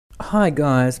Hi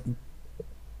guys,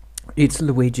 it's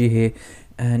Luigi here,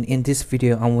 and in this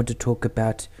video I want to talk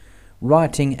about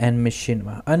writing and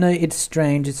machinima. I know it's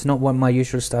strange, it's not one of my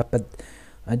usual stuff, but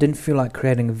I didn't feel like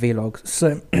creating a vlog,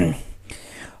 so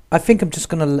I think I'm just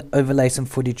gonna overlay some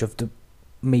footage of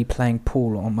me playing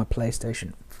pool on my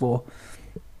PlayStation 4,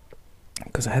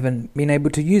 because I haven't been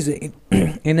able to use it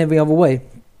in every other way.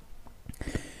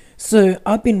 So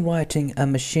I've been writing a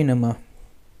machinima,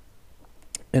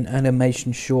 an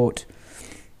animation short,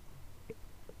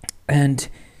 and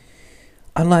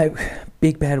unlike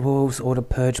Big Bad Wolves or the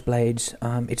Purge Blades,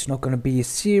 it's not going to be a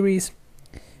series,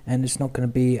 and it's not going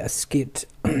to be a skit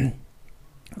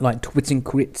like Twits and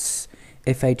Crits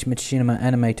FH Machinima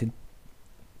animated.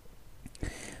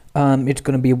 It's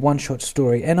going to be a one-shot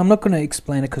story, and I'm not going to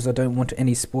explain it because I don't want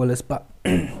any spoilers, but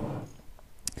I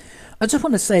just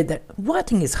want to say that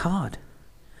writing is hard.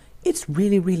 It's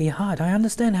really, really hard. I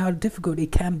understand how difficult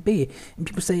it can be. And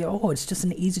people say, oh, it's just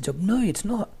an easy job. No, it's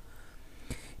not.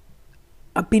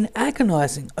 I've been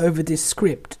agonizing over this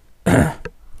script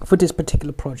for this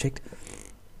particular project.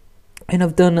 And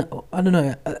I've done, I don't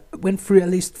know, went through at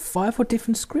least 5 or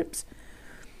different scripts.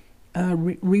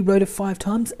 Rewrote it 5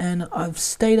 times. And I've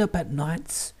stayed up at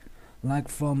nights, like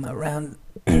from around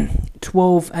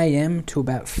 12 a.m. to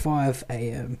about 5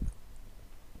 a.m.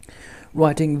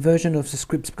 writing version of the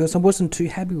scripts because I wasn't too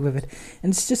happy with it,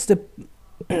 and it's just a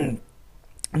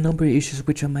number of issues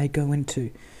which I may go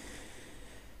into.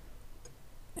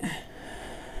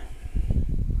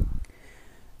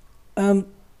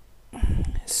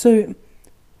 So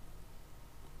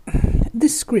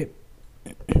this script,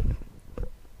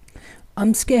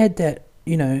 I'm scared that,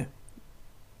 you know,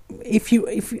 if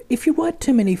you write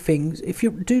too many things, if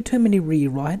you do too many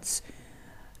rewrites,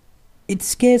 it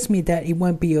scares me that it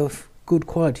won't be of good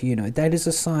quality. You know, that is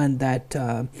a sign that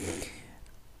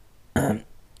that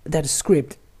a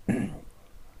script.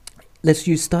 Let's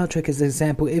use Star Trek as an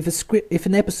example. If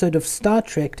an episode of Star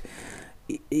Trek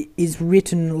is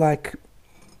written like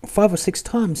 5 or 6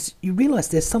 times, you realize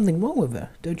there's something wrong with it,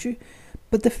 don't you?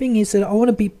 But the thing is that I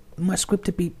want my script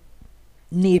to be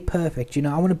near perfect. You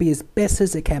know, I want to be as best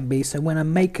as it can be. So when I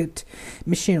make it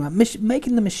machinima,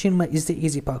 making the machinima is the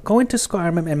easy part. Going to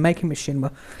Skyrim and making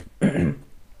machinima.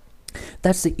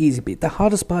 That's the easy bit. The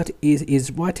hardest part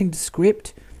is writing the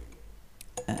script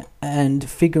and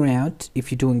figuring out,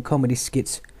 if you're doing comedy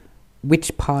skits,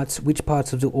 which parts of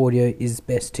the audio is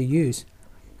best to use.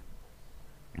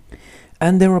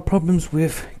 And there are problems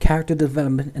with character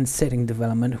development and setting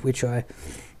development, which I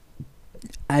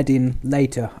add in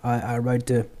later. I wrote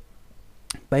the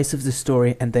base of the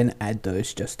story and then add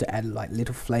those just to add like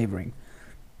little flavoring.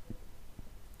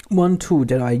 One tool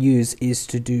that I use is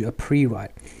to do a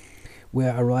pre-write,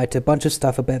 where I write a bunch of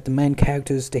stuff about the main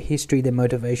characters, their history, their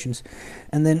motivations,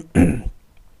 and then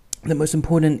the most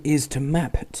important is to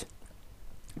map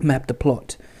the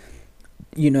plot.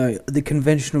 You know, the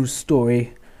conventional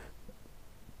story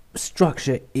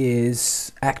structure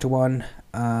is Act 1,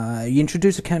 you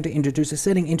introduce a character, introduce a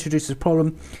setting, introduce a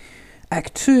problem.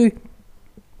 Act 2,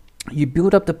 you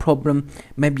build up the problem,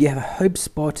 maybe you have a hope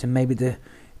spot and maybe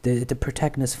the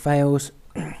protagonist fails.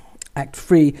 Act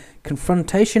 3,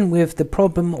 confrontation with the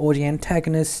problem or the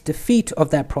antagonist, defeat of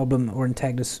that problem or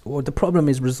antagonist, or the problem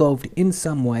is resolved in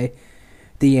some way,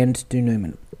 the end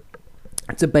denouement.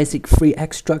 It's a basic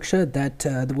 3-act structure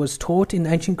that was taught in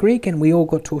ancient Greek and we all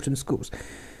got taught in schools.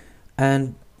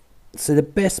 And so the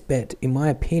best bet, in my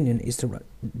opinion, is to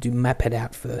map it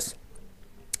out first.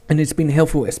 And it's been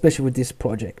helpful, especially with this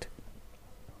project.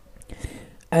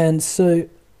 And so,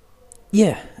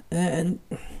 yeah, and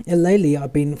lately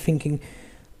I've been thinking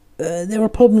there are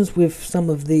problems with some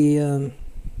of the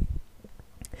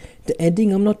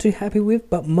ending I'm not too happy with,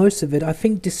 but most of it, I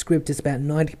think this script is about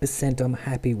 90% I'm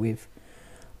happy with.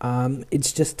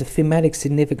 It's just the thematic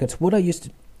significance. What I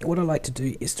like to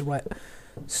do is to write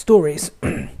stories,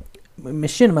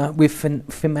 machinima, with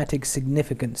thematic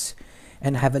significance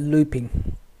and have a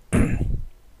looping.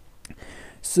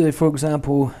 So, for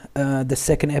example, the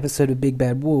second episode of Big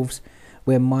Bad Wolves,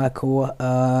 where Michael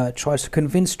tries to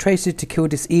convince Tracy to kill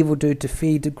this evil dude to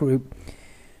feed the group.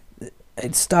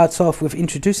 It starts off with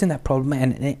introducing that problem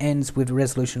and it ends with the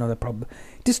resolution of the problem.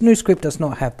 This new script does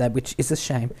not have that, which is a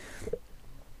shame,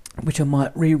 which I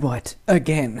might rewrite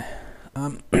again,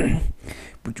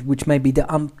 which may be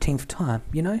the umpteenth time,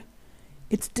 you know?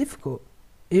 It's difficult.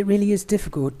 It really is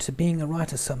difficult to being a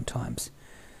writer sometimes.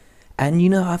 And, you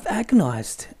know, I've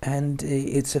agonized and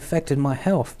it's affected my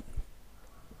health.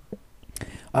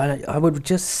 I would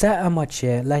just sat on my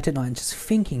chair late at night and just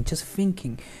thinking,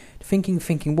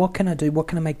 thinking, what can I do? What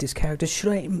can I make this character?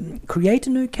 Should I create a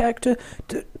new character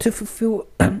to fulfill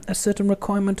a certain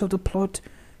requirement of the plot?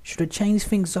 Should I change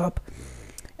things up?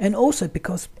 And also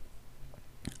because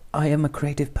I am a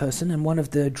creative person, and one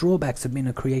of the drawbacks of being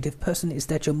a creative person is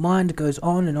that your mind goes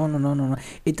on and on and on and on.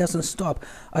 It doesn't stop.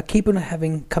 I keep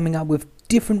on coming up with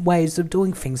different ways of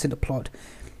doing things in the plot,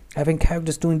 having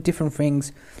characters doing different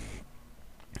things,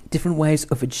 different ways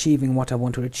of achieving what I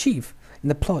want to achieve in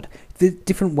the plot, the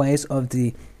different ways of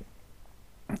the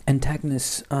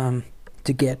antagonist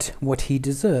to get what he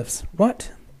deserves,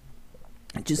 right?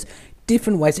 Just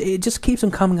different ways. It just keeps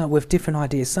on coming up with different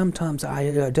ideas. Sometimes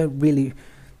I don't really.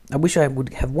 I wish I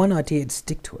would have one idea and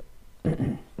stick to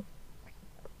it.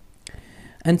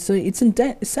 And so it's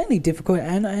insanely difficult,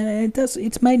 and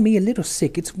it's made me a little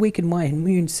sick. It's weakened my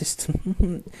immune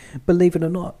system, believe it or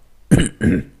not.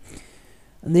 And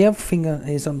the other thing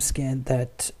is I'm scared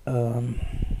that,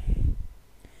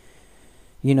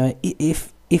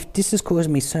 if this is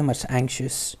causing me so much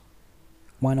anxious,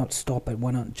 why not stop it?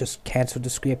 Why not just cancel the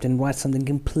script and write something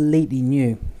completely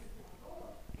new?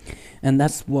 And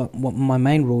that's what my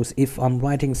main rule is. If I'm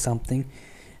writing something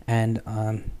and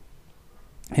I'm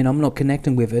not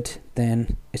connecting with it,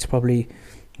 then it's probably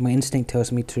my instinct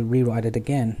tells me to rewrite it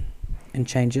again and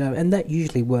change it up, and that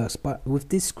usually works. But with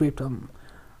this script, I'm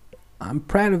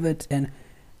proud of it, and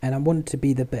I want it to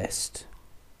be the best.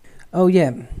 Oh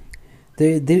yeah,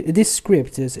 this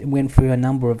script went through a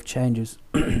number of changes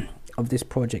of this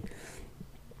project,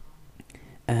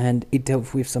 and it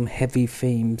dealt with some heavy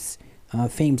themes.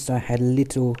 Themes that I had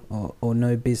little or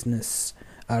no business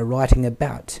writing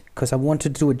about, because I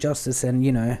wanted to do it justice,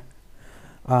 and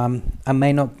I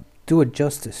may not do it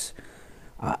justice.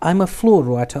 I'm a flawed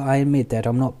writer, I admit that.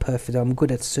 I'm not perfect. I'm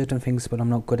good at certain things, but I'm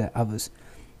not good at others.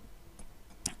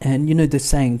 And the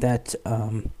saying that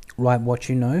write what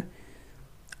you know,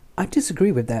 I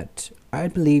disagree with that. I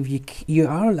believe you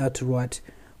are allowed to write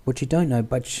what you don't know,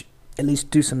 but at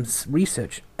least do some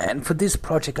research. And for this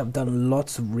project, I've done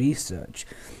lots of research.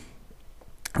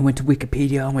 I went to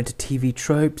Wikipedia, I went to TV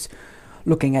tropes,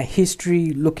 looking at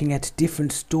history, looking at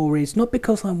different stories, not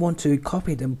because I want to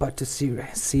copy them, but to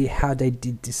see how they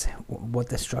did this, what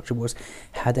their structure was,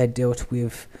 how they dealt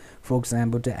with, for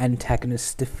example, the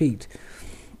antagonist's defeat.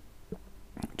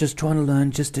 Just trying to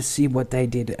learn, just to see what they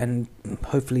did, and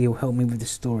hopefully it'll help me with the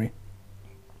story.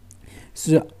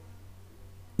 So,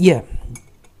 yeah.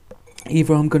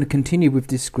 Either I'm going to continue with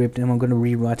this script and I'm going to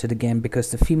rewrite it again because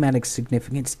the thematic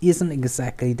significance isn't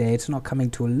exactly there. It's not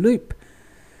coming to a loop.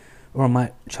 Or I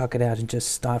might chuck it out and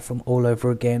just start from all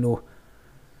over again, or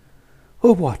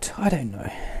what. I don't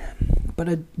know. But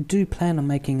I do plan on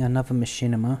making another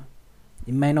Machinima.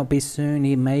 It may not be soon.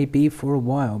 It may be for a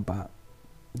while. But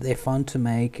they're fun to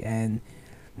make. And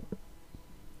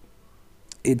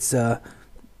it's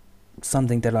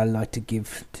something that I like to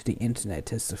give to the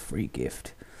internet as a free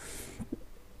gift.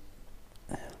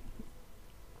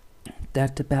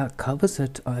 That about covers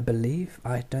it, I believe.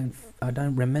 I don't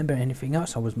remember anything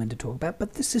else I was meant to talk about,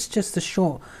 but this is just a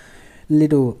short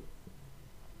little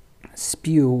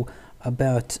spew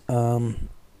about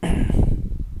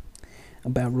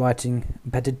writing,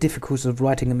 about the difficulties of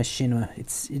writing a Machinima.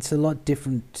 It's a lot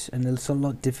different, and it's a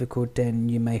lot difficult than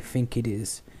you may think it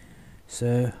is.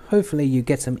 So hopefully you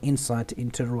get some insight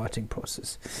into the writing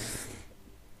process.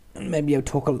 Maybe I'll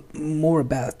talk more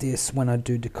about this when I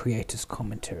do the creator's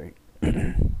commentary.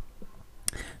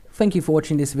 Thank you for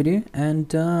watching this video,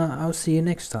 and I'll see you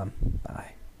next time.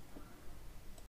 Bye.